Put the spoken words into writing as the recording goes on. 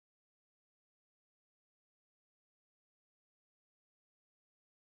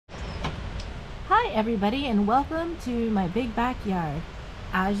Hi everybody, and welcome to my big backyard.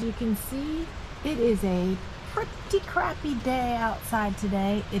 As you can see, it is a pretty crappy day outside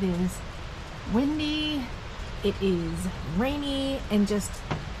today. It is windy, it is rainy, and just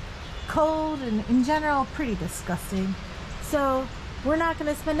cold, and in general pretty disgusting. So we're not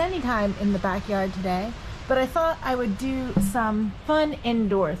going to spend any time in the backyard today, but I thought I would do some fun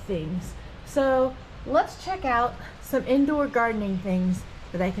indoor things. So let's check out some indoor gardening things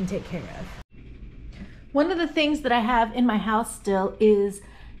that I can take care of. One of the things that I have in my house still is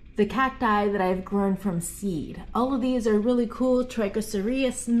the cacti that I've grown from seed. All of these are really cool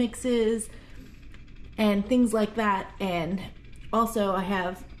trichocereus mixes and things like that. And also I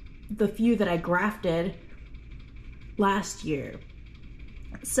have the few that I grafted last year.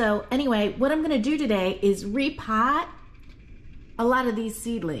 So anyway, what I'm gonna do today is repot a lot of these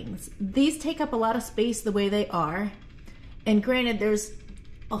seedlings. These take up a lot of space the way they are. And granted, there's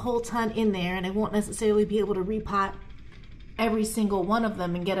a whole ton in there, and I won't necessarily be able to repot every single one of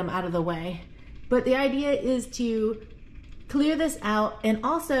them and get them out of the way. But the idea is to clear this out and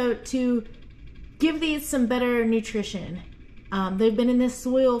also to give these some better nutrition. They've been in this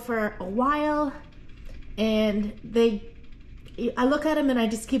soil for a while, and I look at them and I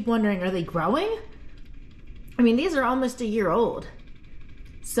just keep wondering, are they growing? I mean, these are almost a year old.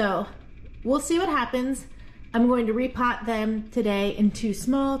 So we'll see what happens. I'm going to repot them today in two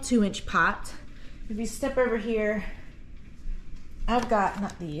small 2-inch pots. If you step over here, I've got,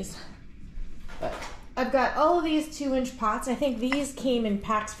 not these, but I've got all of these 2-inch pots. I think these came in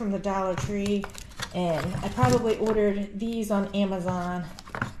packs from the Dollar Tree, and I probably ordered these on Amazon.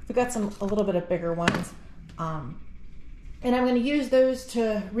 We've got a little bit of bigger ones. And I'm going to use those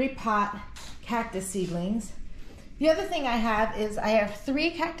to repot cactus seedlings. The other thing I have is I have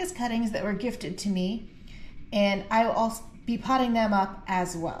 3 cactus cuttings that were gifted to me, and I will also be potting them up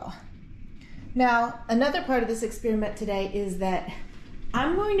as well. Now, another part of this experiment today is that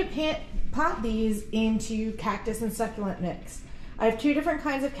I'm going to pot these into cactus and succulent mix. I have 2 different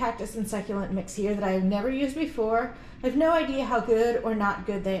kinds of cactus and succulent mix here that I have never used before. I have no idea how good or not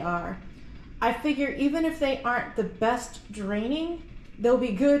good they are. I figure even if they aren't the best draining, they'll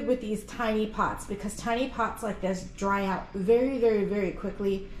be good with these tiny pots, because tiny pots like this dry out very, very, very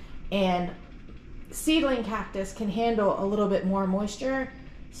quickly, and seedling cactus can handle a little bit more moisture,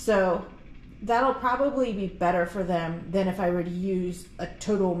 so that'll probably be better for them than if I were to use a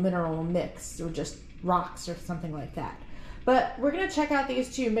total mineral mix or just rocks or something like that. But we're going to check out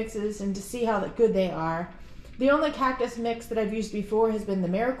these 2 mixes and to see how good they are. The only cactus mix that I've used before has been the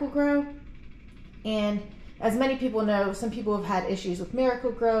Miracle-Gro, and as many people know, some people have had issues with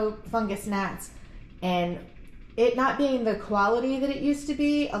Miracle-Gro, fungus gnats, and it not being the quality that it used to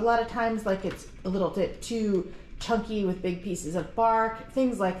be. A lot of times, like, it's a little bit too chunky with big pieces of bark,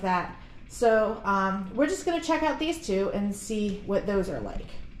 things like that. So we're just going to check out these 2 and see what those are like.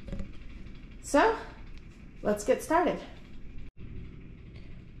 So let's get started.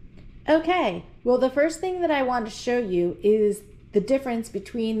 Okay, well, the first thing that I want to show you is the difference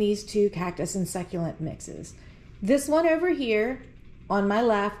between these 2 cactus and succulent mixes. This one over here on my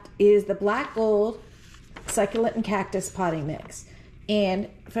left is the black gold succulent and cactus potting mix. And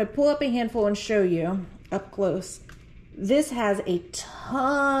if I pull up a handful and show you up close, this has a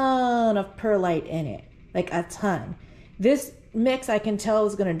ton of perlite in it, like a ton. This mix I can tell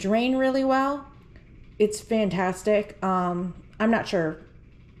is going to drain really well. It's fantastic. I'm not sure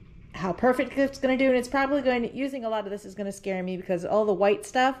how perfect it's going to do, and it's probably going to, using a lot of this is going to scare me because all the white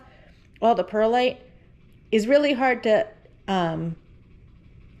stuff, all the perlite, is really hard to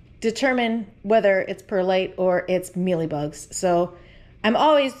determine whether it's perlite or it's mealybugs. So I'm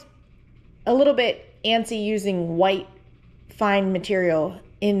always a little bit antsy using white fine material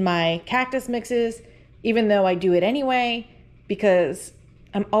in my cactus mixes, even though I do it anyway, because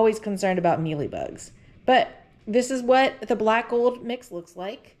I'm always concerned about mealybugs. But this is what the black gold mix looks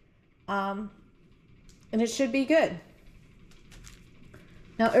like, and it should be good.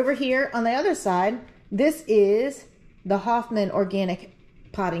 Now over here on the other side, this is the Hoffman organic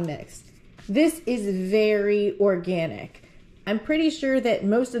potting mix. This is very organic. I'm pretty sure that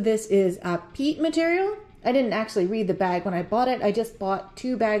most of this is peat material. I didn't actually read the bag when I bought it. I just bought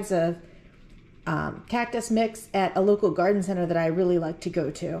 2 bags of cactus mix at a local garden center that I really like to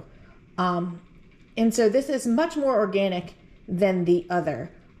go to. And so this is much more organic than the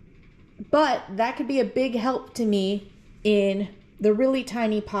other. But that could be a big help to me in the really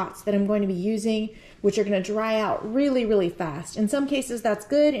tiny pots that I'm going to be using, which are going to dry out really, really fast. In some cases that's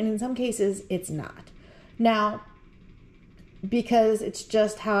good, and in some cases it's not. Now, because it's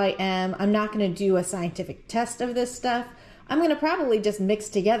just how I am, I'm not going to do a scientific test of this stuff. I'm going to probably just mix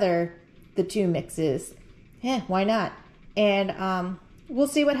together the two mixes. Yeah, why not? And we'll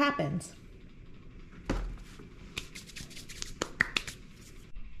see what happens.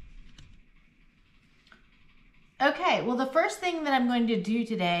 Okay, well the first thing that I'm going to do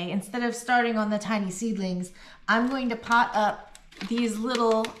today, instead of starting on the tiny seedlings, I'm going to pot up these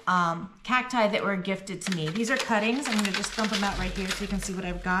little cacti that were gifted to me. These are cuttings. I'm going to just dump them out right here so you can see what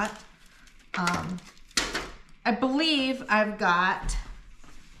I've got. I believe I've got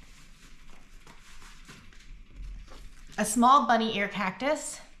a small bunny ear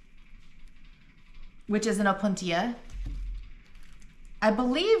cactus, which is an opuntia. I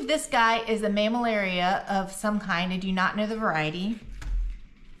believe this guy is a mammillaria of some kind. I do not know the variety.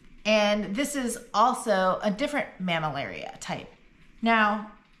 And this is also a different mammillaria type.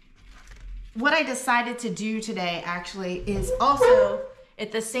 Now, what I decided to do today actually is also,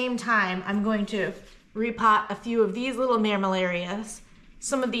 at the same time, I'm going to repot a few of these little mammillarias.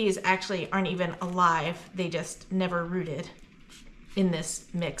 Some of these actually aren't even alive. They just never rooted in this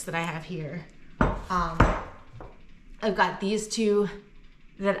mix that I have here. I've got these two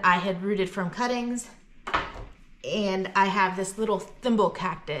that I had rooted from cuttings, and I have this little thimble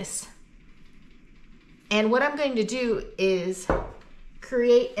cactus. And what I'm going to do is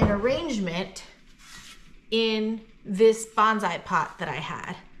create an arrangement in this bonsai pot that I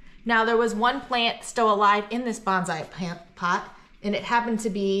had. Now there was one plant still alive in this bonsai pot, and it happened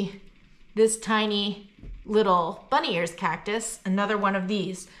to be this tiny little bunny ears cactus, another one of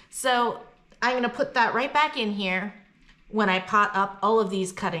these. So I'm gonna put that right back in here when I pot up all of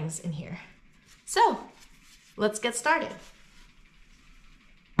these cuttings in here. So let's get started.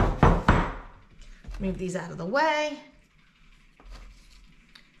 Move these out of the way.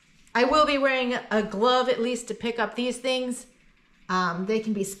 I will be wearing a glove at least to pick up these things. They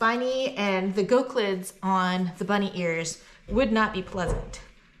can be spiny, and the goclids on the bunny ears would not be pleasant.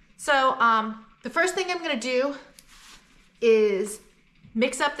 So the first thing I'm gonna do is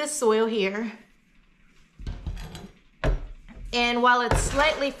mix up this soil here. And while it's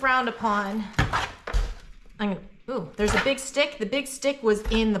slightly frowned upon, ooh, there's a big stick. The big stick was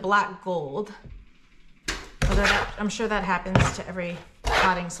in the black gold. Although I'm sure that happens to every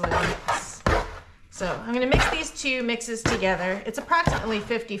potting soil mix. So I'm gonna mix these two mixes together. It's approximately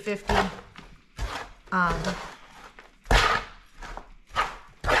 50-50.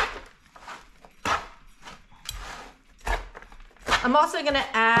 I'm also gonna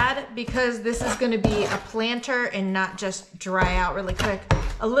add, because this is gonna be a planter and not just dry out really quick,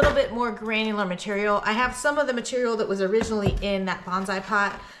 a little bit more granular material. I have some of the material that was originally in that bonsai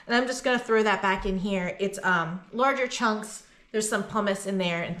pot, and I'm just gonna throw that back in here. It's larger chunks. There's some pumice in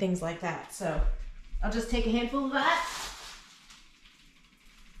there and things like that. So I'll just take a handful of that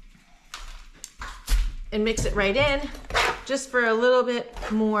and mix it right in, just for a little bit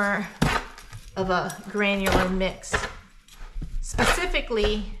more of a granular mix.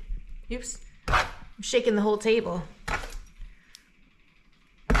 Specifically, oops, I'm shaking the whole table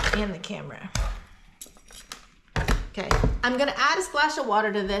and the camera. Okay, I'm gonna add a splash of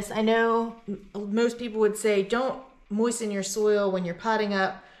water to this. I know most people would say don't moisten your soil when you're potting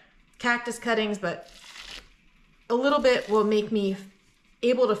up cactus cuttings, but a little bit will make me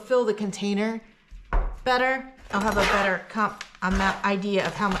able to fill the container better. I'll have a better idea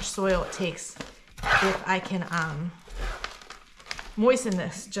of how much soil it takes if I can moisten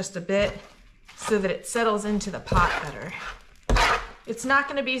this just a bit so that it settles into the pot better. It's not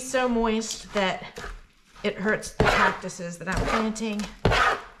going to be so moist that it hurts the cactuses that I'm planting.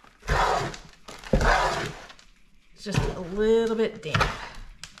 It's just a little bit damp.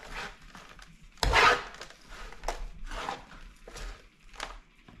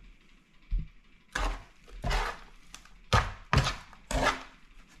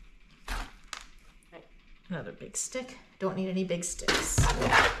 Another big stick. Don't need any big sticks.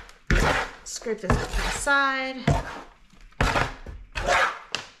 Scrape this up to the side.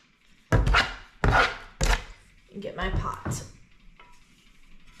 And get my pot.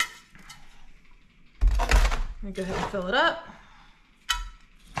 I'm gonna go ahead and fill it up.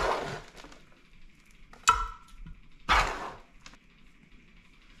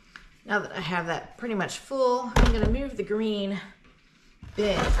 Now that I have that pretty much full, I'm gonna move the green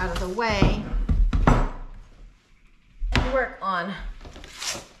bin out of the way. Work on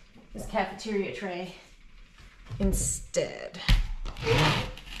this cafeteria tray instead.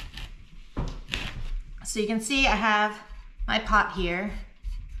 So you can see I have my pot here.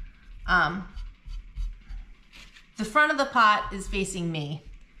 The front of the pot is facing me.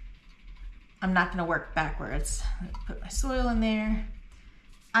 I'm not gonna work backwards. I'm gonna put my soil in there.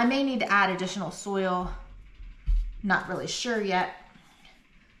 I may need to add additional soil. Not really sure yet.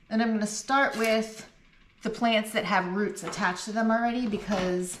 And I'm going to start with the plants that have roots attached to them already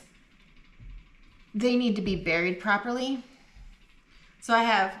because they need to be buried properly. So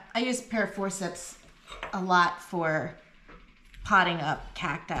I use a pair of forceps a lot for potting up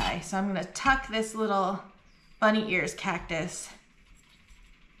cacti. So I'm going to tuck this little bunny ears cactus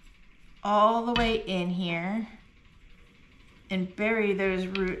all the way in here and bury those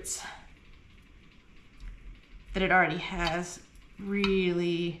roots that it already has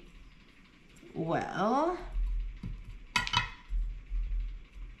really well.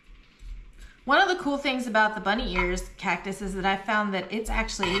 One of the cool things about the bunny ears cactus is that I found that it's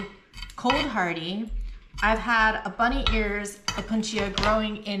actually cold hardy. I've had a bunny ears opuntia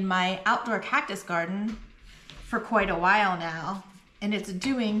growing in my outdoor cactus garden for quite a while now, and it's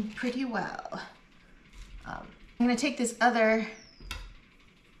doing pretty well. I'm gonna take this other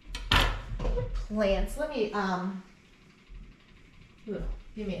plants. Let me,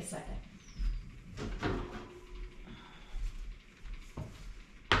 give me a second.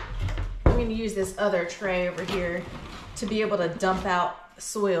 I'm going to use this other tray over here to be able to dump out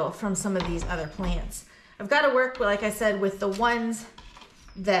soil from some of these other plants. I've got to work, like I said, with the ones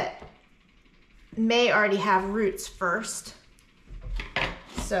that may already have roots first.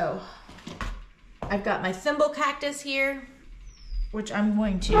 So I've got my thimble cactus here, which I'm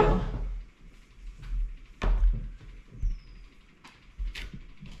going to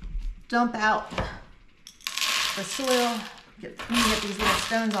dump out the soil. Get these little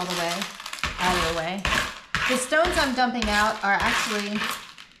stones all the way out of the way. The stones I'm dumping out are actually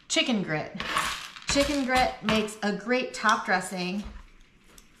chicken grit. Chicken grit makes a great top dressing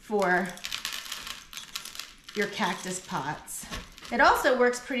for your cactus pots. It also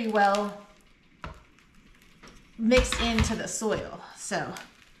works pretty well mixed into the soil. So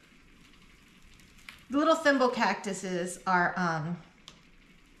the little thimble cactuses are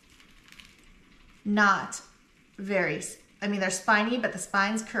not very, I mean, they're spiny, but the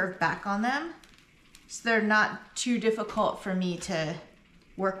spines curve back on them. So they're not too difficult for me to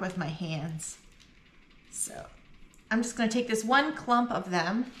work with my hands. So I'm just gonna take this one clump of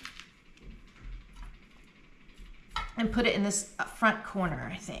them and put it in this front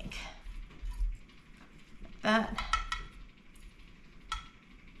corner, I think. Like that.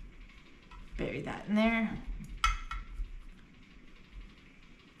 Bury that in there.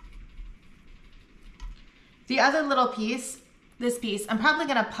 The other little piece, this piece, I'm probably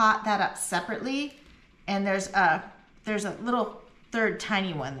gonna pot that up separately, and there's a little third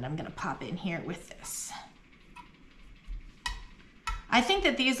tiny one that I'm gonna pop in here with this. I think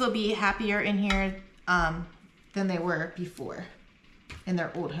that these will be happier in here than they were before in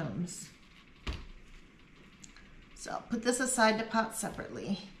their old homes. So I'll put this aside to pot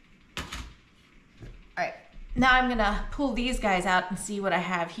separately. All right, now I'm gonna pull these guys out and see what I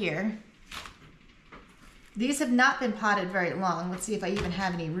have here. These have not been potted very long. Let's see if I even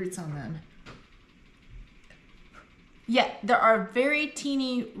have any roots on them. Yeah, there are very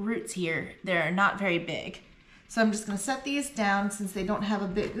teeny roots here. They're not very big. So I'm just gonna set these down since they don't have a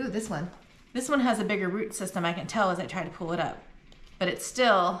big, ooh, this one. This one has a bigger root system, I can tell as I try to pull it up. But it's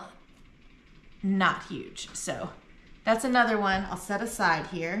still not huge. So that's another one I'll set aside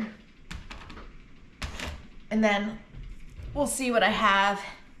here. And then we'll see what I have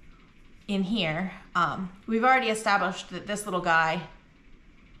in here. We've already established that this little guy,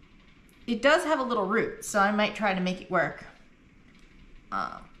 it does have a little root, so I might try to make it work.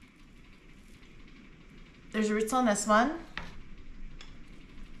 There's roots on this one.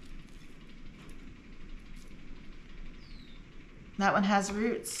 That one has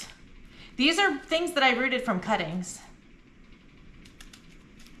roots. These are things that I rooted from cuttings.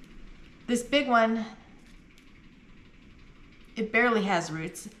 This big one, it barely has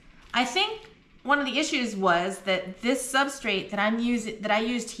roots. I think one of the issues was that this substrate that I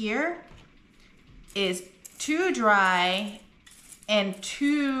used here is too dry and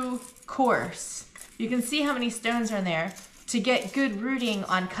too coarse. You can see how many stones are in there to get good rooting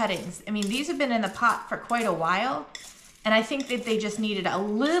on cuttings. I mean, these have been in the pot for quite a while, and I think that they just needed a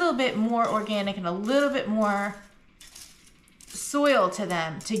little bit more organic and a little bit more soil to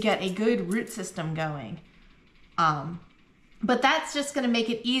them to get a good root system going. But that's just gonna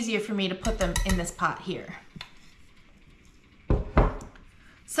make it easier for me to put them in this pot here.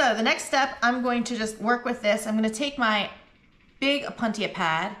 So the next step, I'm going to just work with this. I'm gonna take my big opuntia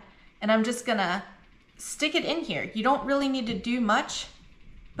pad and I'm just gonna stick it in here. You don't really need to do much,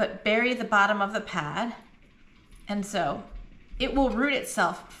 but bury the bottom of the pad. And so it will root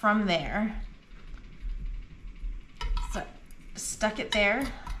itself from there. So stuck it there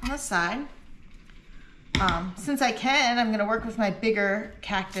on the side. Since I can, I'm gonna work with my bigger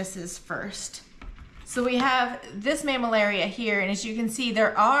cactuses first. So we have this mammillaria here, and as you can see,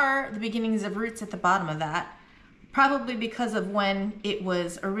 there are the beginnings of roots at the bottom of that, probably because of when it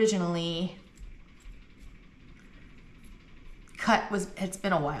was originally cut. It's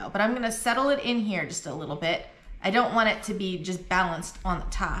been a while, but I'm gonna settle it in here just a little bit. I don't want it to be just balanced on the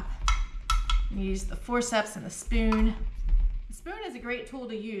top. Use the forceps and the spoon. The spoon is a great tool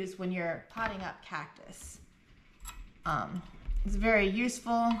to use when you're potting up cactus. It's very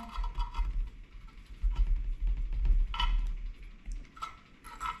useful.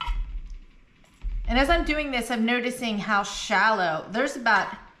 And as I'm doing this, I'm noticing how shallow, there's about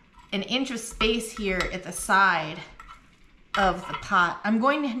an inch of space here at the side of the pot. I'm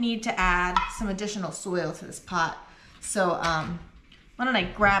going to need to add some additional soil to this pot. So why don't I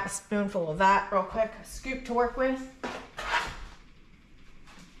grab a spoonful of that real quick, a scoop to work with.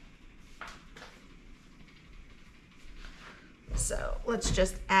 So let's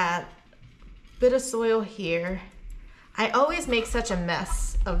just add a bit of soil here. I always make such a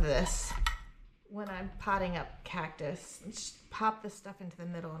mess of this when I'm potting up cactus. Just pop this stuff into the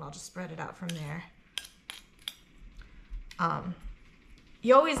middle and I'll just spread it out from there.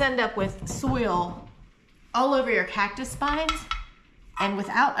 You always end up with soil all over your cactus spines and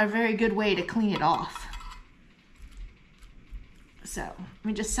without a very good way to clean it off. So let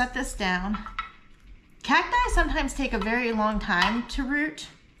me just set this down. Cacti sometimes take a very long time to root,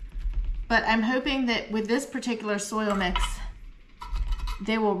 but I'm hoping that with this particular soil mix,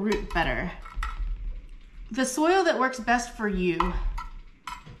 they will root better. The soil that works best for you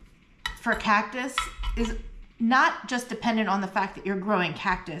for cactus is not just dependent on the fact that you're growing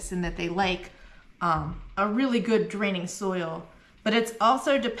cactus and that they like a really good draining soil, but it's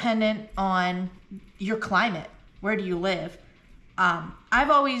also dependent on your climate. Where do you live?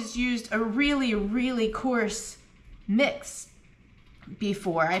 I've always used a really, really coarse mix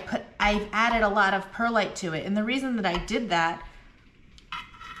before. I've added a lot of perlite to it, and the reason that I did that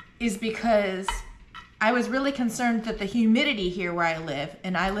is because I was really concerned that the humidity here where I live,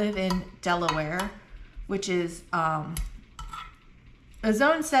 and I live in Delaware, which is a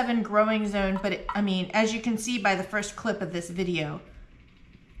zone 7 growing zone, but I mean, as you can see by the first clip of this video,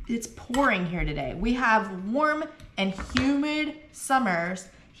 it's pouring here today. We have warm and humid summers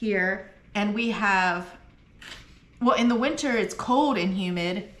here, and we have, well, in the winter it's cold and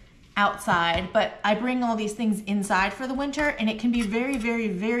humid outside, but I bring all these things inside for the winter, and it can be very, very,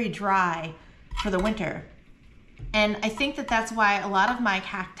 very dry for the winter. And I think that that's why a lot of my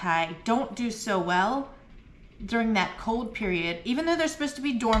cacti don't do so well during that cold period. Even though they're supposed to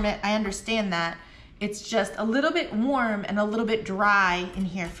be dormant, I understand that. It's just a little bit warm and a little bit dry in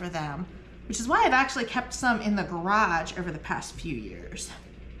here for them, which is why I've actually kept some in the garage over the past few years.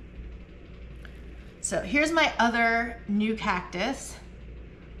 So here's my other new cactus.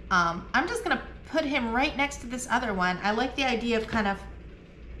 I'm just gonna put him right next to this other one. I like the idea of kind of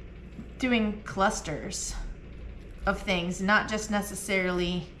doing clusters of things, not just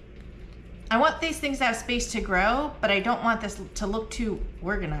necessarily, I want these things to have space to grow, but I don't want this to look too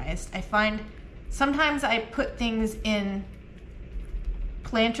organized. I find sometimes I put things in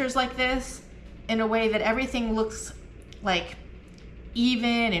planters like this in a way that everything looks like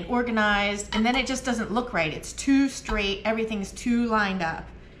even and organized, and then it just doesn't look right. It's too straight, everything's too lined up,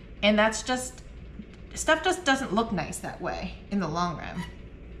 and that's just, stuff just doesn't look nice that way in the long run.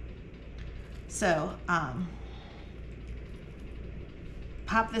 So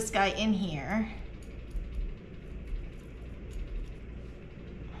pop this guy in here.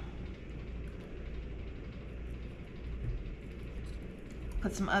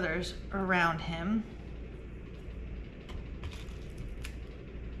 Put some others around him.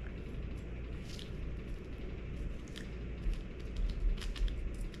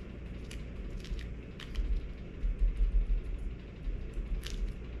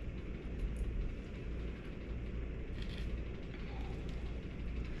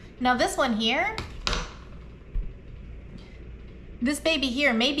 Now this one here, this baby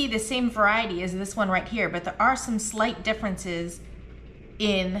here may be the same variety as this one right here, but there are some slight differences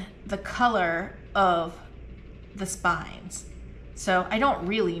in the color of the spines. So I don't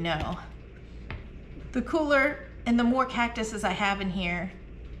really know. The cooler and the more cactuses I have in here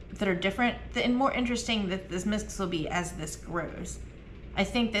that are different, the more interesting that this mix will be as this grows. I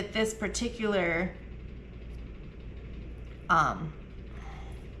think that this particular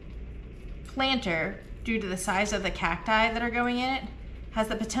planter, due to the size of the cacti that are going in it, has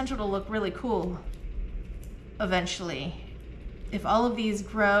the potential to look really cool eventually. If all of these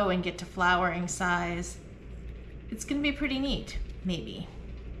grow and get to flowering size, it's gonna be pretty neat, maybe.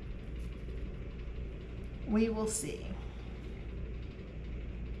 We will see.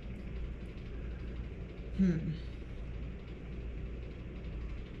 I'm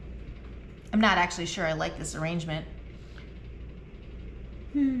not actually sure I like this arrangement.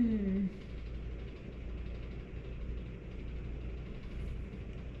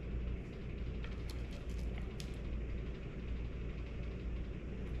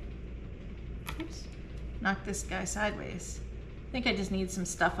 Oops, knock this guy sideways. I think I just need some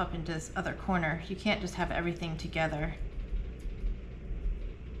stuff up into this other corner. You can't just have everything together.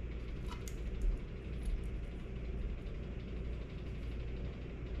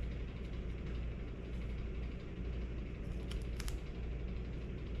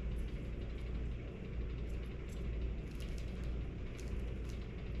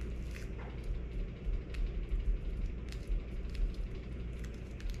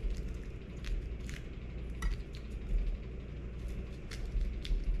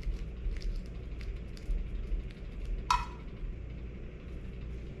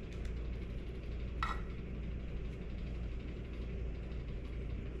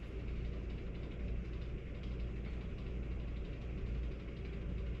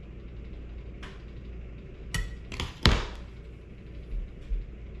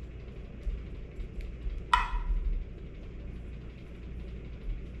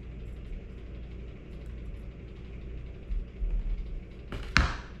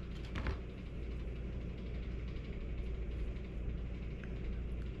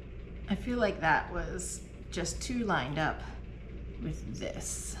 I feel like that was just too lined up with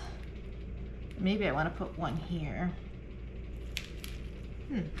this. Maybe I want to put one here.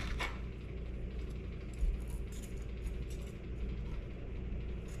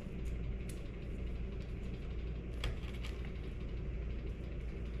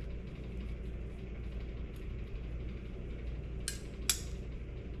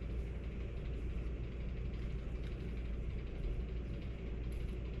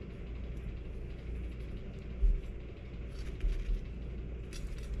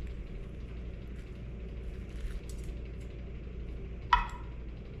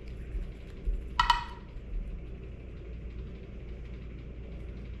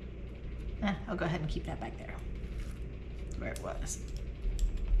 I'll go ahead and keep that back there where it was.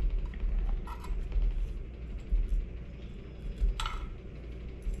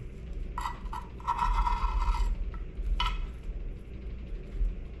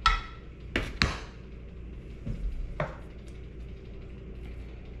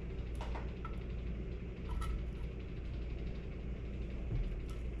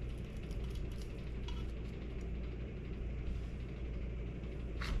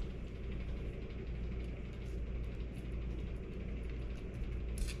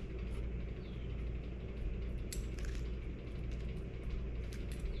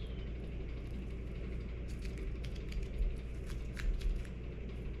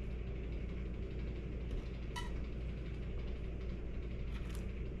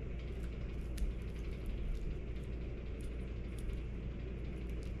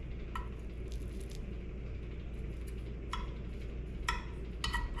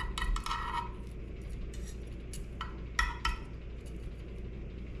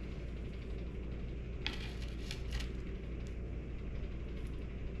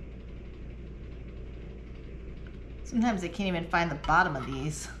 Sometimes I can't even find the bottom of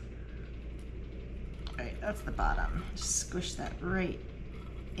these. All right, that's the bottom. Just squish that right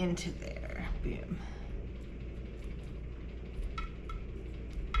into there. Boom.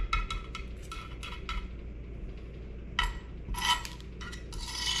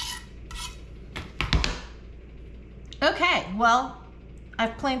 Okay, well,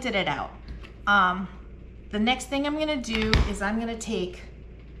 I've planted it out. The next thing I'm gonna do is I'm gonna take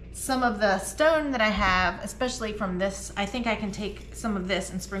some of the stone that I have, especially from this. I think I can take some of this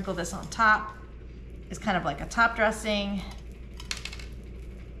and sprinkle this on top. It's kind of like a top dressing.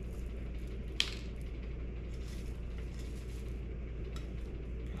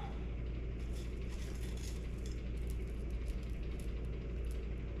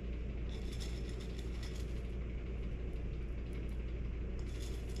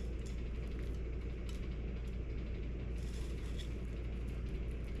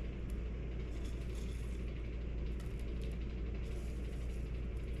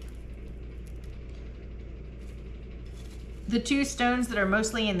 The two stones that are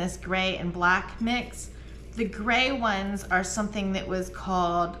mostly in this gray and black mix, the gray ones are something that was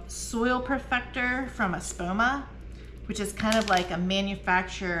called Soil Perfector from Espoma, which is kind of like a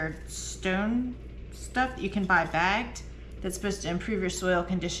manufactured stone stuff that you can buy bagged that's supposed to improve your soil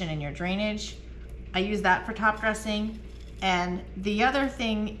condition and your drainage. I use that for top dressing. And the other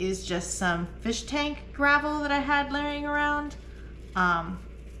thing is just some fish tank gravel that I had laying around.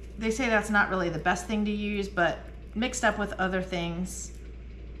 They say that's not really the best thing to use, but mixed up with other things,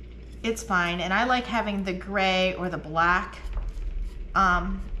 it's fine. And I like having the gray or the black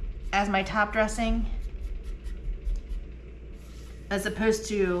as my top dressing, as opposed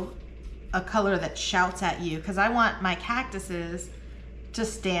to a color that shouts at you, because I want my cactuses to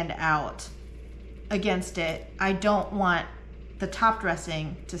stand out against it. I don't want the top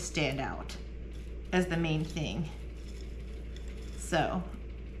dressing to stand out as the main thing. So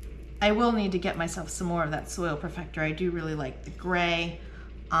I will need to get myself some more of that soil perfector. I do really like the gray.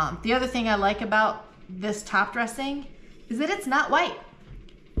 The other thing I like about this top dressing is that it's not white.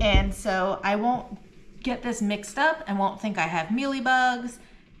 And so I won't get this mixed up and won't think I have mealybugs.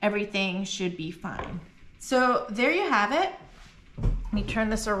 Everything should be fine. So there you have it. Let me turn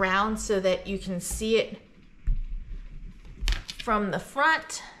this around so that you can see it from the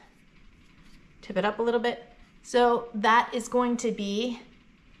front. Tip it up a little bit. So that is going to be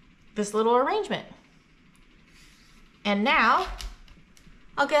this little arrangement. And now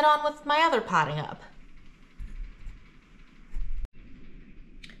I'll get on with my other potting up.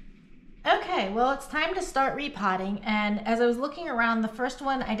 Okay, well, it's time to start repotting. And as I was looking around, the first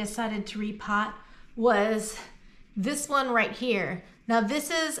one I decided to repot was this one right here. Now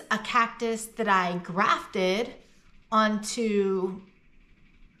this is a cactus that I grafted onto,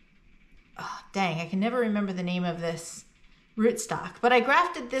 oh, dang, I can never remember the name of this rootstock, but I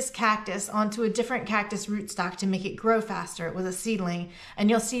grafted this cactus onto a different cactus rootstock to make it grow faster. It was a seedling, and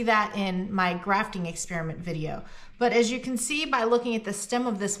you'll see that in my grafting experiment video. But as you can see by looking at the stem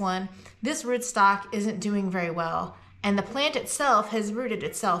of this one, this rootstock isn't doing very well, and the plant itself has rooted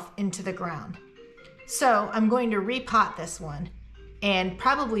itself into the ground. So I'm going to repot this one and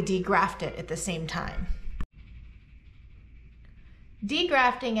probably degraft it at the same time.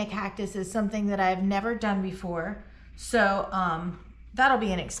 Degrafting a cactus is something that I've never done before, so that'll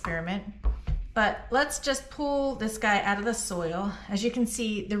be an experiment. But let's just pull this guy out of the soil. As you can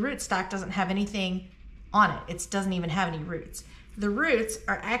see, the rootstock doesn't have anything on it. It doesn't even have any roots. The roots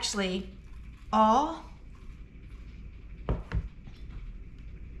are actually all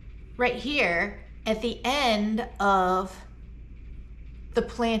right here at the end of the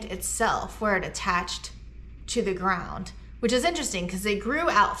plant itself, where it attached to the ground, which is interesting because they grew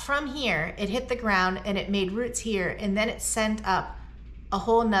out from here, it hit the ground and it made roots here, and then it sent up a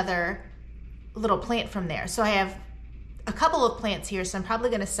whole nother little plant from there. So I have a couple of plants here, so I'm probably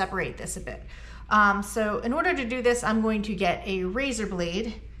going to separate this a bit. So in order to do this, I'm going to get a razor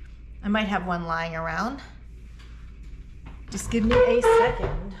blade. I might have one lying around. Just give me a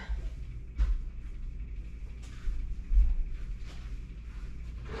second.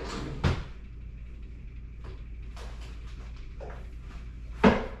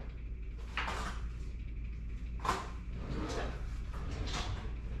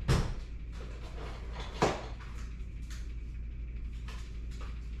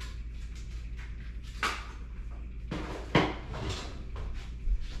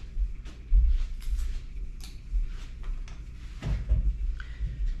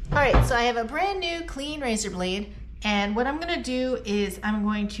 All right, so I have a brand new clean razor blade, and what I'm gonna do is I'm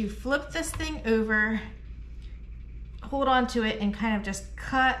going to flip this thing over, hold on to it, and kind of just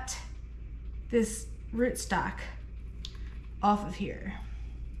cut this rootstock off of here.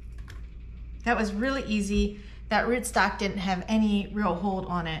 That was really easy. That rootstock didn't have any real hold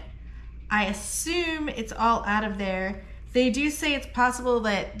on it. I assume it's all out of there. They do say it's possible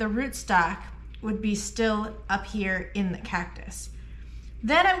that the rootstock would be still up here in the cactus.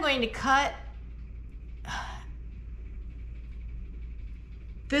 Then I'm going to cut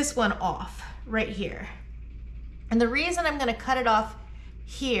this one off right here. And the reason I'm going to cut it off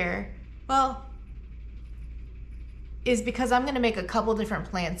here, well, is because I'm going to make a couple different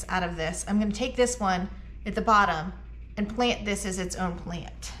plants out of this. I'm going to take this one at the bottom and plant this as its own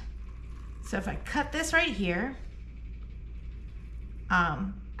plant. So if I cut this right here,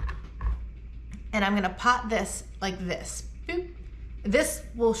 and I'm going to pot this like this. Boop. This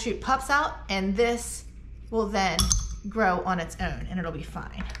will shoot pups out, and this will then grow on its own, and it'll be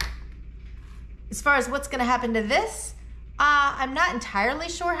fine. As far as what's gonna happen to this, I'm not entirely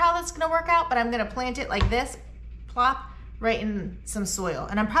sure how that's gonna work out, but I'm gonna plant it like this, plop, right in some soil.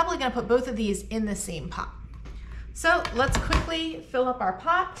 And I'm probably gonna put both of these in the same pot. So let's quickly fill up our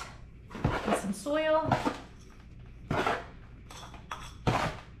pot with some soil.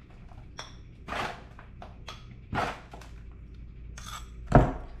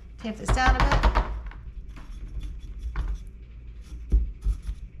 Tamp this down a bit.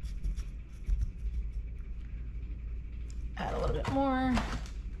 more.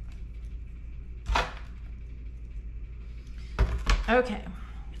 Okay,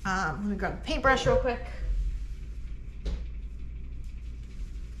 let me grab a paintbrush real quick.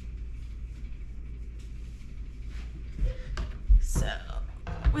 So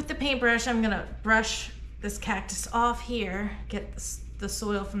with the paintbrush, I'm gonna brush this cactus off here, get the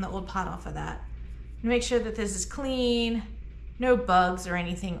soil from the old pot off of that. And make sure that this is clean, no bugs or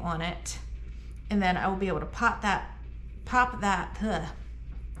anything on it. And then I will be able to pop that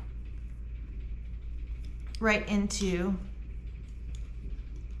right into,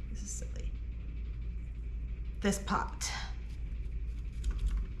 this is silly, this pot.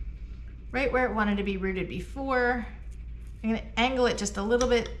 Right where it wanted to be rooted before. I'm gonna angle it just a little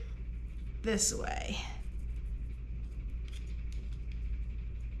bit this way.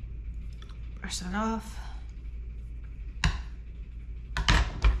 Brush that off.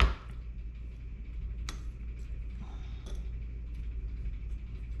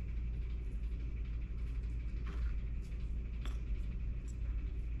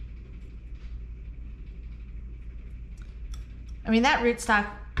 I mean, that rootstock,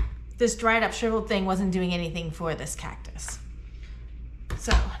 this dried up shriveled thing wasn't doing anything for this cactus.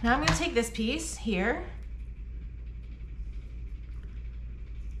 So now I'm gonna take this piece here,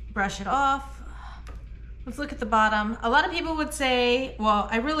 brush it off. Let's look at the bottom. A lot of people would say, well,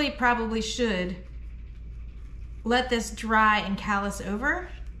 I really probably should let this dry and callus over.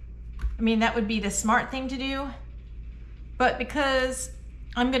 I mean, that would be the smart thing to do. But because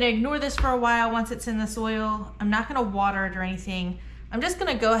I'm gonna ignore this for a while once it's in the soil, I'm not gonna water it or anything. I'm just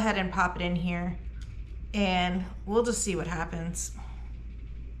gonna go ahead and pop it in here and we'll just see what happens.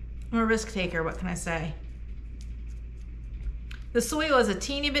 I'm a risk taker, what can I say? The soil is a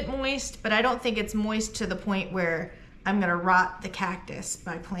teeny bit moist, but I don't think it's moist to the point where I'm gonna rot the cactus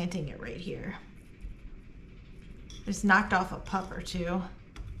by planting it right here. Just knocked off a pup or two.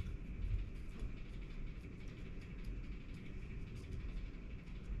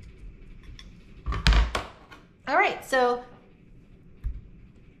 All right, so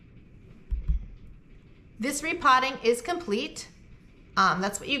this repotting is complete.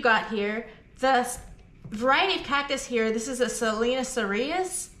 That's what you got here. The variety of cactus here, this is a Selena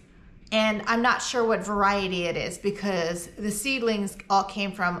cereus, and I'm not sure what variety it is because the seedlings all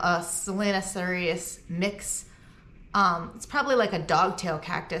came from a Selena cereus mix. It's probably like a dogtail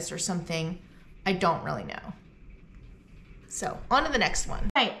cactus or something. I don't really know. So on to the next one.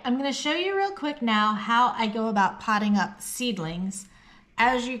 All right, I'm gonna show you real quick now how I go about potting up seedlings.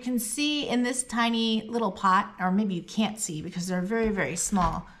 As you can see in this tiny little pot, or maybe you can't see because they're very, very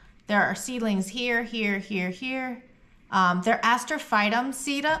small. There are seedlings here, here, here, here. They're Astrophytum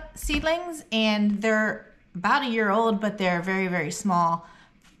seedlings, and they're about a year old, but they're very, very small.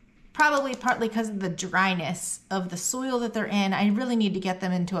 Probably partly because of the dryness of the soil that they're in. I really need to get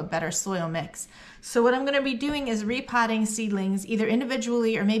them into a better soil mix. So what I'm gonna be doing is repotting seedlings either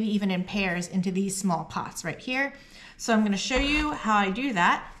individually or maybe even in pairs into these small pots right here. So I'm gonna show you how I do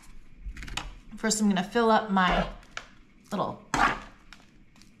that. First, I'm gonna fill up my little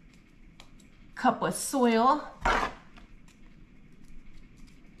cup with soil.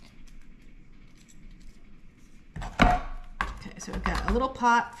 Okay, so I've got a little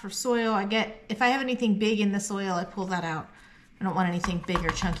pot for soil. If I have anything big in the soil, I pull that out. I don't want anything big or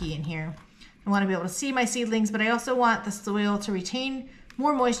chunky in here. I want to be able to see my seedlings, but I also want the soil to retain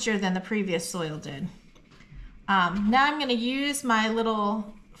more moisture than the previous soil did. Now I'm going to use my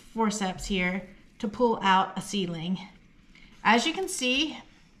little forceps here to pull out a seedling. As you can see,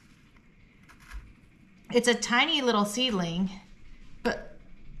 it's a tiny little seedling, but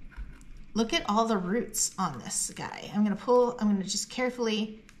look at all the roots on this guy. I'm going to just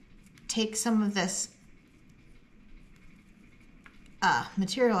carefully take some of this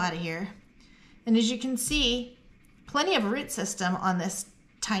material out of here. And as you can see, plenty of root system on this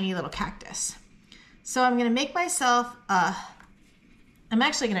tiny little cactus. So I'm going to make myself, I'm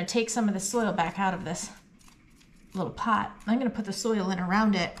actually going to take some of the soil back out of this little pot. I'm going to put the soil in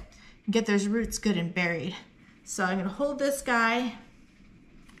around it and get those roots good and buried. So I'm going to hold this guy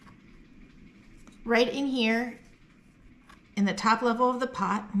right in here in the top level of the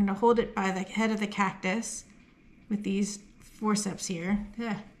pot. I'm going to hold it by the head of the cactus with these forceps here.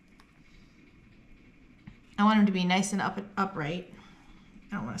 Yeah. I want them to be nice and upright.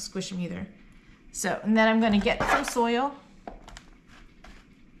 I don't want to squish them either. So, and then I'm going to get some soil.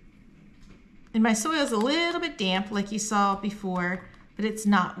 And my soil is a little bit damp like you saw before, but it's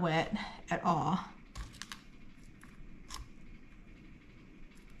not wet at all.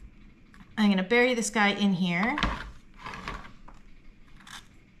 I'm going to bury this guy in here.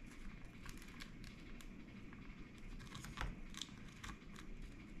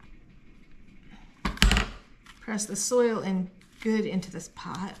 press the soil in good into this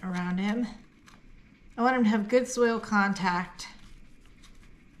pot around him. I want him to have good soil contact.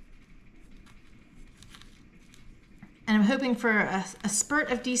 And I'm hoping for a spurt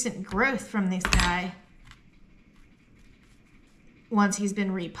of decent growth from this guy once he's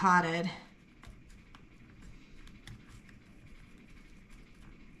been repotted.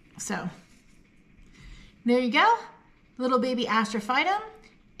 So there you go, little baby astrophytum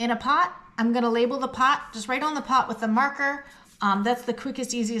in a pot. I'm gonna label the pot, just right on the pot with a marker. That's the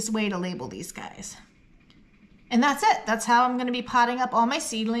quickest, easiest way to label these guys. And that's it. That's how I'm gonna be potting up all my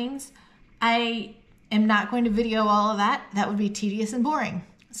seedlings. I am not going to video all of that. That would be tedious and boring.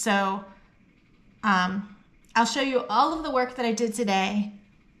 So I'll show you all of the work that I did today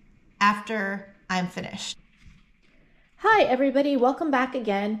after I'm finished. Hi everybody, welcome back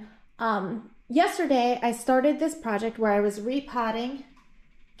again. Yesterday I started this project where I was repotting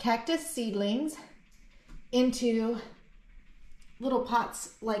cactus seedlings into little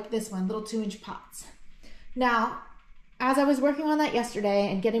pots like this one, little 2-inch pots. Now, as I was working on that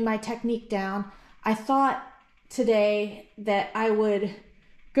yesterday and getting my technique down, I thought today that I would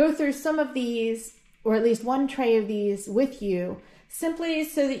go through some of these, or at least one tray of these with you, simply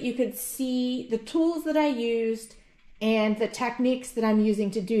so that you could see the tools that I used and the techniques that I'm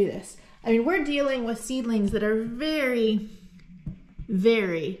using to do this. I mean, we're dealing with seedlings that are very,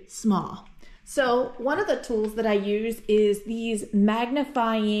 very small. So one of the tools that I use is these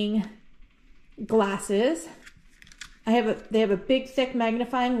magnifying glasses. They have a big, thick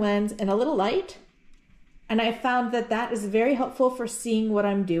magnifying lens and a little light. And I found that that is very helpful for seeing what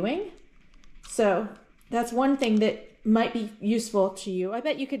I'm doing. So that's one thing that might be useful to you. I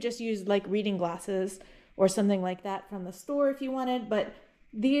bet you could just use like reading glasses or something like that from the store if you wanted, but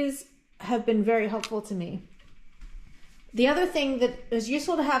these have been very helpful to me. The other thing that is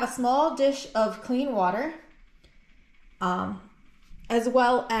useful to have a small dish of clean water, as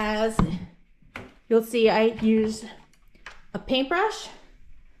well as, you'll see I use a paintbrush.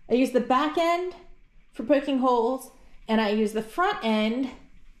 I use the back end for poking holes, and I use the front end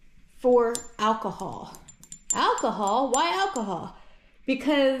for alcohol. Alcohol? Why alcohol?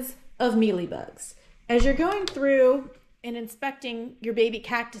 Because of mealybugs. As you're going through and inspecting your baby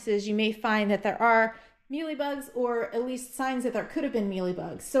cactuses, you may find that there are mealybugs, or at least signs that there could have been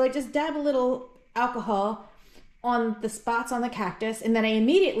mealybugs. So I just dab a little alcohol on the spots on the cactus, and then I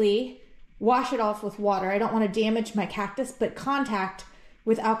immediately wash it off with water. I don't want to damage my cactus, but contact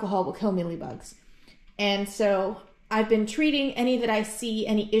with alcohol will kill mealybugs. And so I've been treating any that I see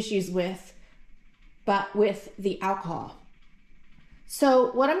any issues with, but with the alcohol.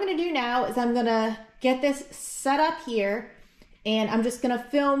 So what I'm going to do now is I'm going to get this set up here, and I'm just going to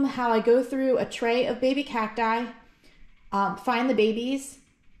film how I go through a tray of baby cacti, find the babies,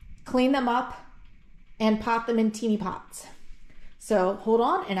 clean them up, and pot them in teeny pots. So hold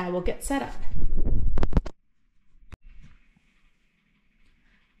on and I will get set up.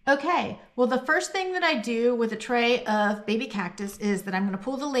 Okay, well the first thing that I do with a tray of baby cactus is that I'm going to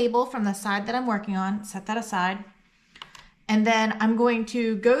pull the label from the side that I'm working on, set that aside, and then I'm going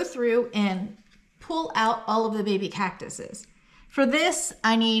to go through and pull out all of the baby cactuses. For this,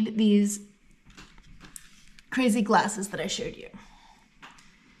 I need these crazy glasses that I showed you.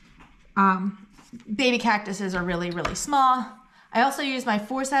 Baby cactuses are really, really small. I also use my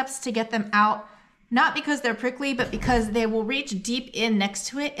forceps to get them out, not because they're prickly, but because they will reach deep in next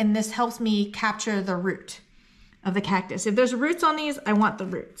to it, and this helps me capture the root of the cactus. If there's roots on these, I want the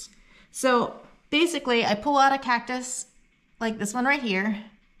roots. So basically, I pull out a cactus like this one right here,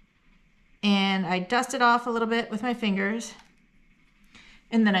 and I dust it off a little bit with my fingers,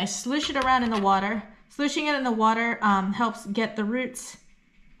 and then I sluice it around in the water. Sluicing it in the water helps get the roots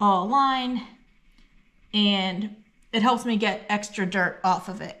all aligned, and it helps me get extra dirt off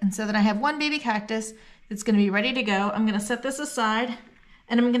of it. And so then I have one baby cactus that's going to be ready to go. I'm going to set this aside,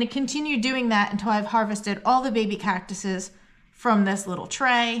 and I'm going to continue doing that until I've harvested all the baby cactuses from this little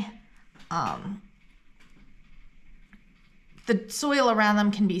tray. The soil around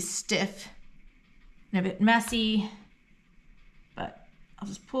them can be stiff and a bit messy, but I'll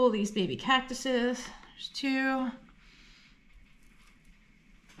just pull these baby cactuses. There's two.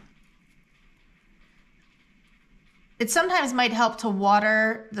 It sometimes might help to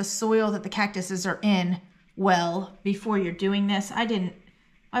water the soil that the cactuses are in well before you're doing this.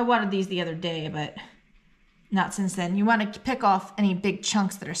 I watered these the other day, but not since then. You want to pick off any big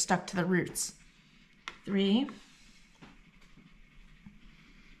chunks that are stuck to the roots. 3.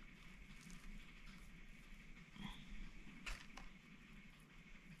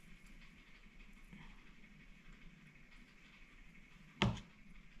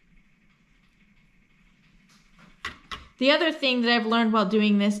 The other thing that I've learned while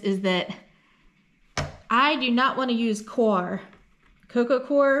doing this is that I do not want to use coco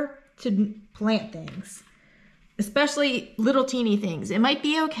coir, to plant things, especially little teeny things. It might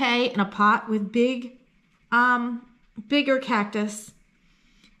be okay in a pot with bigger cactus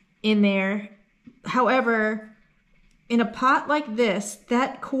in there. However, in a pot like this,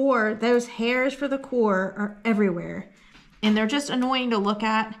 that core, those hairs for the core are everywhere, and they're just annoying to look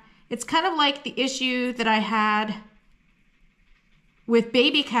at. It's kind of like the issue that I had with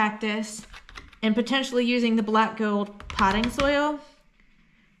baby cactus and potentially using the black gold potting soil.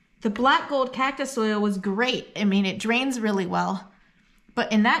 The black gold cactus soil was great. I mean, it drains really well.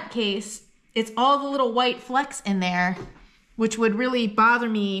 But in that case, it's all the little white flecks in there, which would really bother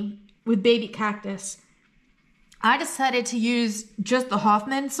me with baby cactus. I decided to use just the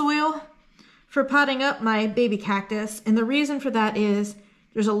Hoffman soil for potting up my baby cactus. And the reason for that is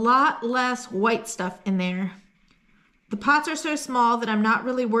there's a lot less white stuff in there. The pots are so small that I'm not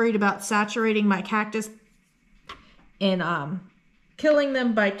really worried about saturating my cactus and killing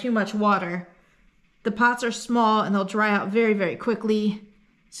them by too much water. The pots are small and they'll dry out very, very quickly.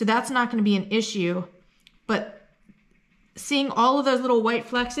 So that's not going to be an issue. But seeing all of those little white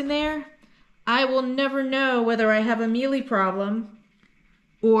flecks in there, I will never know whether I have a mealy problem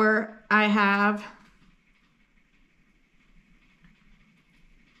or I have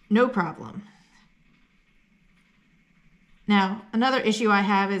no problem. Now, another issue I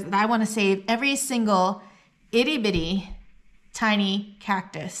have is that I want to save every single itty bitty tiny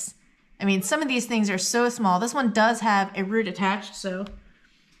cactus. I mean, some of these things are so small. This one does have a root attached, so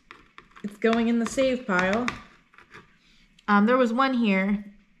it's going in the save pile. There was one here.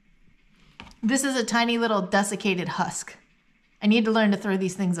 This is a tiny little desiccated husk. I need to learn to throw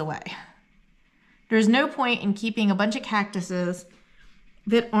these things away. There's no point in keeping a bunch of cactuses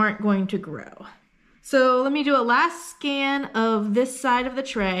that aren't going to grow. So let me do a last scan of this side of the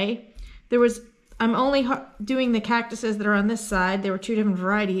tray. I'm only doing the cactuses that are on this side. There were two different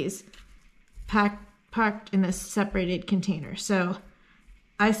varieties packed in this separated container. So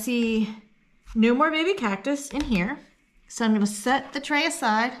I see no more baby cactus in here. So I'm going to set the tray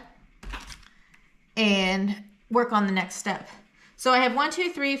aside and work on the next step. So I have 1,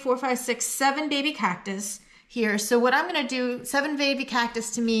 2, 3, 4, 5, 6, 7 baby cactus here. So what I'm going to do, 7 baby cactus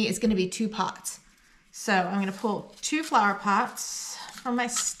to me is going to be 2 pots. So I'm going to pull 2 flower pots from my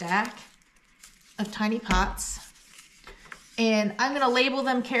stack of tiny pots, and I'm going to label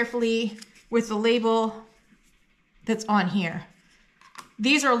them carefully with the label that's on here.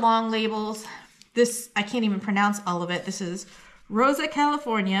 These are long labels. This, I can't even pronounce all of it. This is Rosa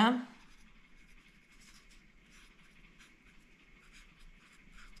California.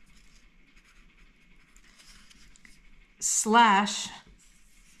 /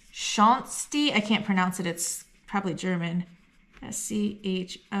 Schonsti, I can't pronounce it, it's probably German.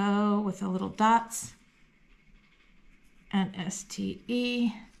 SCHO with the little dots. And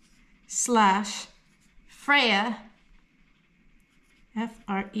STE / Freya,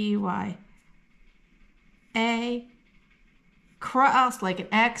 FREYA, cross like an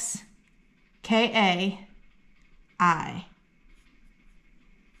X, KAI.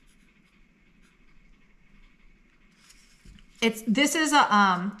 This is a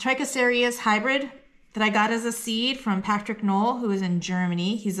Trichocereus hybrid that I got as a seed from Patrick Knoll, who is in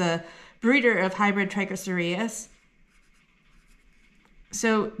Germany. He's a breeder of hybrid Trichocereus.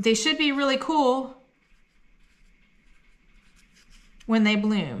 So they should be really cool when they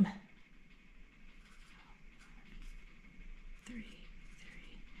bloom. 3.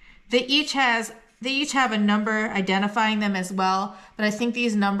 They each have a number identifying them as well, but I think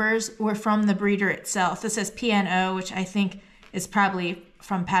these numbers were from the breeder itself. This says PNO, which I think is probably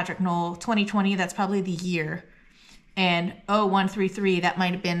from Patrick Knoll. 2020, that's probably the year. And 0133, that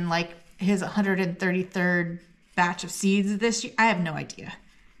might have been like his 133rd batch of seeds this year. I have no idea.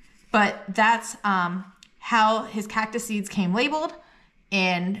 But that's how his cactus seeds came labeled.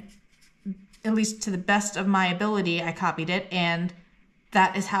 And at least to the best of my ability, I copied it. And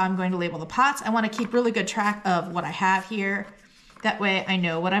that is how I'm going to label the pots. I want to keep really good track of what I have here. That way I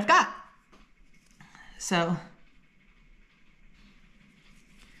know what I've got. So,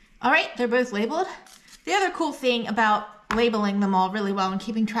 all right, they're both labeled. The other cool thing about labeling them all really well and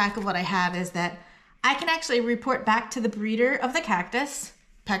keeping track of what I have is that I can actually report back to the breeder of the cactus,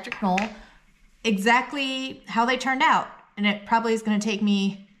 Patrick Knoll, exactly how they turned out. And it probably is going to take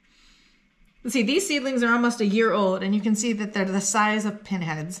me, let's see, these seedlings are almost a year old, and you can see that they're the size of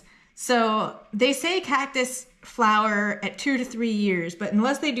pinheads. So they say cactus flower at 2 to 3 years, but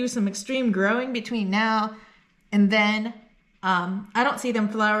unless they do some extreme growing between now and then, I don't see them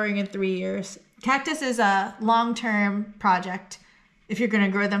flowering in 3 years. Cactus is a long-term project if you're going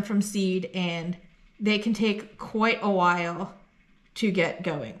to grow them from seed, and they can take quite a while to get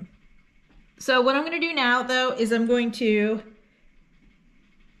going. So what I'm going to do now, though, is I'm going to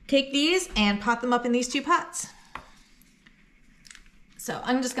take these and pot them up in these 2 pots. So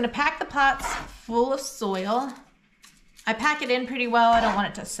I'm just going to pack the pots full of soil. I pack it in pretty well. I don't want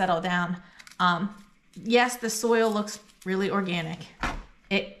it to settle down. Yes, the soil looks really organic.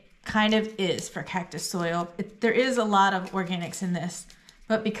 It kind of is for cactus soil. There is a lot of organics in this,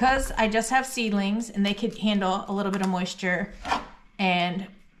 but because I just have seedlings and they could handle a little bit of moisture, and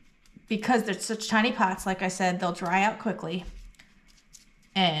because they're such tiny pots, like I said, they'll dry out quickly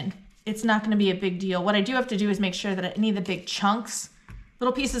and it's not going to be a big deal. What I do have to do is make sure that any of the big chunks,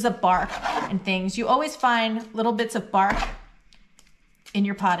 little pieces of bark and things, you always find little bits of bark in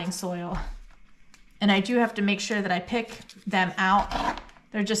your potting soil. And I do have to make sure that I pick them out.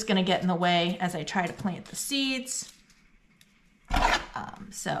 They're just going to get in the way as I try to plant the seeds.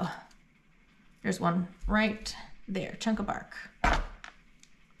 So there's one right there, chunk of bark.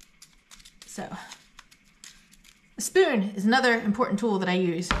 So a spoon is another important tool that I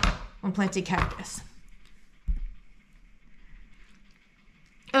use when planting cactus.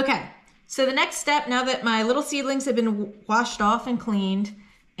 Okay, so the next step, now that my little seedlings have been washed off and cleaned,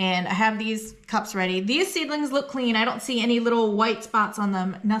 and I have these cups ready. These seedlings look clean. I don't see any little white spots on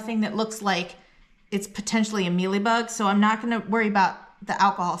them. Nothing that looks like it's potentially a mealybug. So I'm not going to worry about the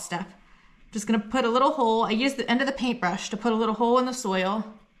alcohol step. I'm just going to put a little hole. I use the end of the paintbrush to put a little hole in the soil.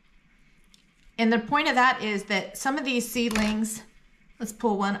 And the point of that is that some of these seedlings, let's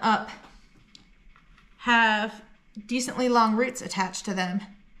pull one up, have decently long roots attached to them.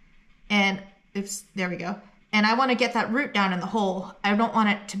 And oops, there we go. And I want to get that root down in the hole. I don't want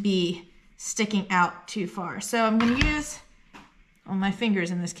it to be sticking out too far. So I'm going to use on my fingers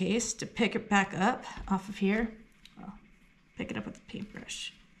in this case to pick it back up off of here. I'll pick it up with the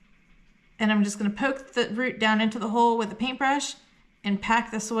paintbrush. And I'm just going to poke the root down into the hole with the paintbrush and pack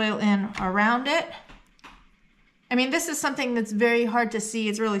the soil in around it. I mean, this is something that's very hard to see.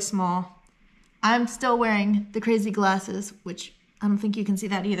 It's really small. I'm still wearing the crazy glasses, which I don't think you can see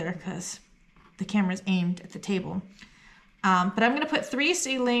that either because the camera's aimed at the table. But I'm going to put 3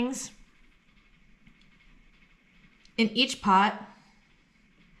 seedlings in each pot.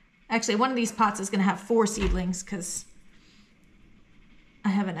 Actually, one of these pots is going to have 4 seedlings because I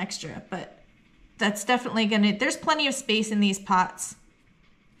have an extra, but that's definitely going to, there's plenty of space in these pots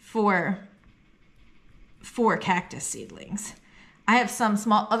for 4 cactus seedlings. I have some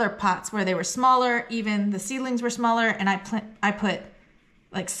small other pots where they were smaller, even the seedlings were smaller, and I put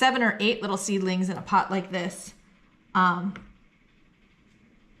like 7 or 8 little seedlings in a pot like this.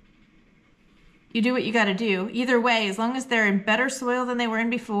 You do what you got to do. Either way, as long as they're in better soil than they were in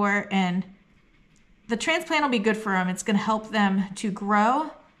before, and the transplant will be good for them. It's going to help them to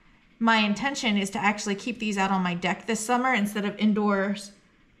grow. My intention is to actually keep these out on my deck this summer instead of indoors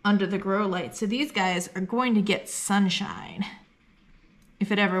under the grow light. So these guys are going to get sunshine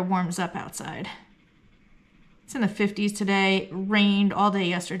if it ever warms up outside. It's in the 50s today. It rained all day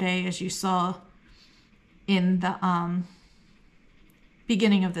yesterday, as you saw in the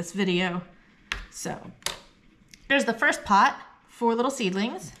beginning of this video. So there's the first pot, 4 little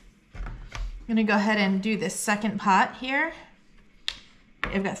seedlings. I'm gonna go ahead and do this second pot here.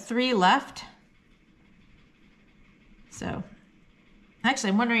 I've got 3 left. So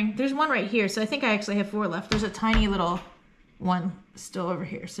actually I'm wondering, there's one right here. So I think I actually have 4 left. There's a tiny little one still over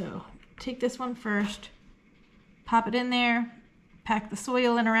here. So take this one first. Pop it in there, pack the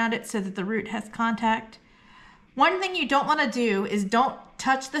soil in around it so that the root has contact. One thing you don't want to do is don't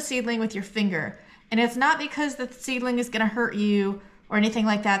touch the seedling with your finger. And it's not because the seedling is going to hurt you or anything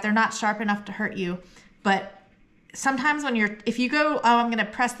like that. They're not sharp enough to hurt you. But sometimes when if you go, oh, I'm going to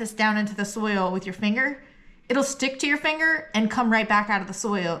press this down into the soil with your finger, it'll stick to your finger and come right back out of the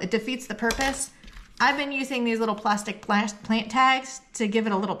soil. It defeats the purpose. I've been using these little plastic plant tags to give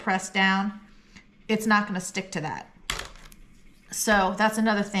it a little press down. It's not going to stick to that. So that's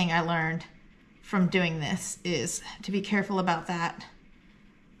another thing I learned from doing this, is to be careful about that.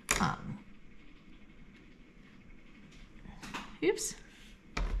 Oops.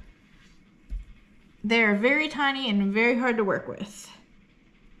 They're very tiny and very hard to work with,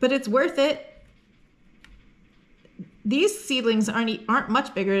 but it's worth it. These seedlings aren't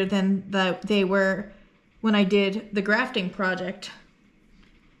much bigger than they were when I did the grafting project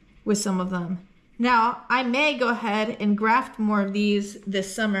with some of them. Now, I may go ahead and graft more of these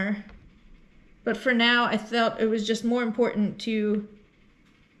this summer, but for now, I felt it was just more important to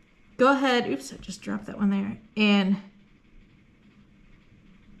go ahead, oops, I just dropped that one there, and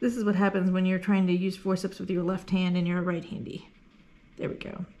This is what happens when you're trying to use forceps with your left hand and you're right-handy. There we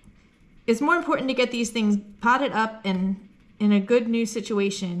go. It's more important to get these things potted up and in a good new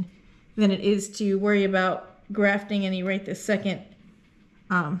situation than it is to worry about grafting any right this second.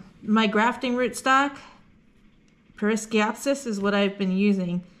 My grafting rootstock, Perisciopsis, is what I've been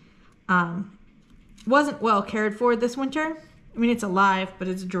using. Wasn't well cared for this winter. I mean, it's alive, but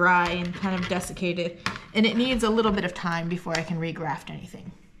it's dry and kind of desiccated, and it needs a little bit of time before I can regraft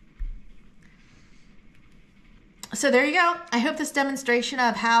anything. So there you go. I hope this demonstration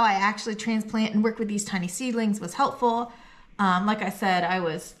of how I actually transplant and work with these tiny seedlings was helpful. Like I said, I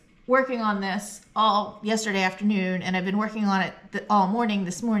was working on this all yesterday afternoon, and I've been working on it all morning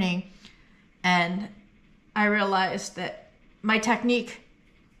this morning, and I realized that my technique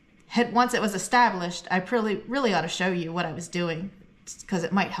had, once it was established, I really ought to show you what I was doing because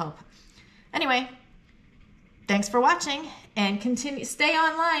it might help. Anyway, thanks for watching, and stay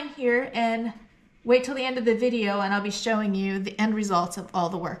online here and wait till the end of the video, and I'll be showing you the end results of all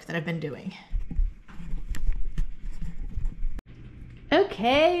the work that I've been doing.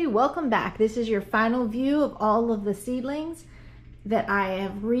 Okay, welcome back. This is your final view of all of the seedlings that I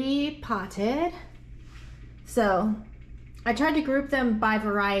have repotted. So I tried to group them by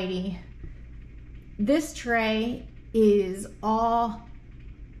variety. This tray is all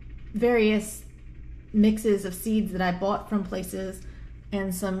various mixes of seeds that I bought from places,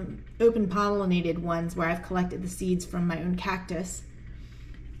 and some open pollinated ones where I've collected the seeds from my own cactus.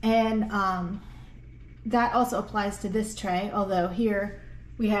 And that also applies to this tray, although here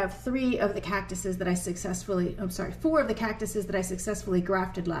we have 4 of the cactuses that I successfully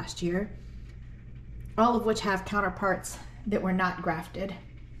grafted last year, all of which have counterparts that were not grafted.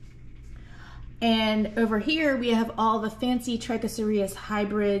 And over here we have all the fancy Trichocereus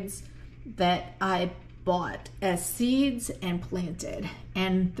hybrids that I bought as seeds and planted,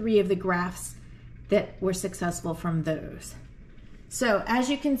 and 3 of the grafts that were successful from those. So as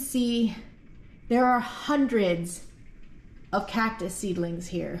you can see, there are hundreds of cactus seedlings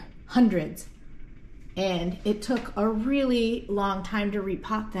here, hundreds. And it took a really long time to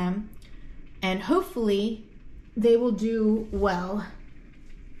repot them, and hopefully they will do well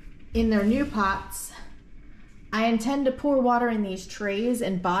in their new pots. I intend to pour water in these trays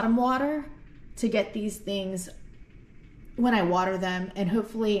and bottom water to get these things when I water them, and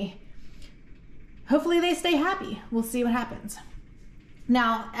hopefully they stay happy. We'll see what happens.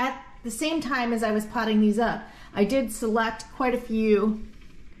 Now, at the same time as I was potting these up, I did select quite a few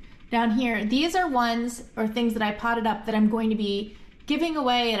down here. These are ones or things that I potted up that I'm going to be giving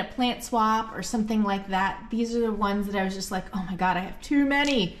away at a plant swap or something like that. These are the ones that I was just like, oh my God, I have too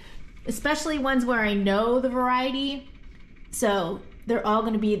many, especially ones where I know the variety. So they're all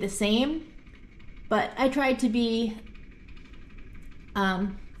going to be the same. But I tried to be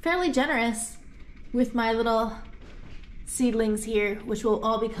fairly generous with my little seedlings here, which will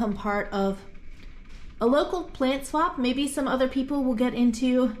all become part of a local plant swap. Maybe some other people will get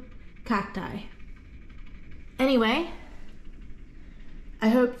into cacti. Anyway, I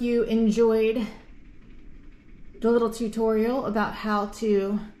hope you enjoyed the little tutorial about how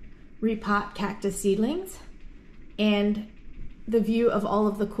to repot cactus seedlings and the view of all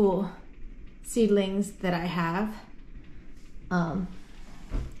of the cool seedlings that I have. I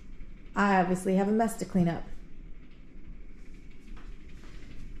obviously have a mess to clean up.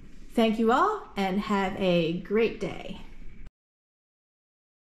 Thank you all, and have a great day.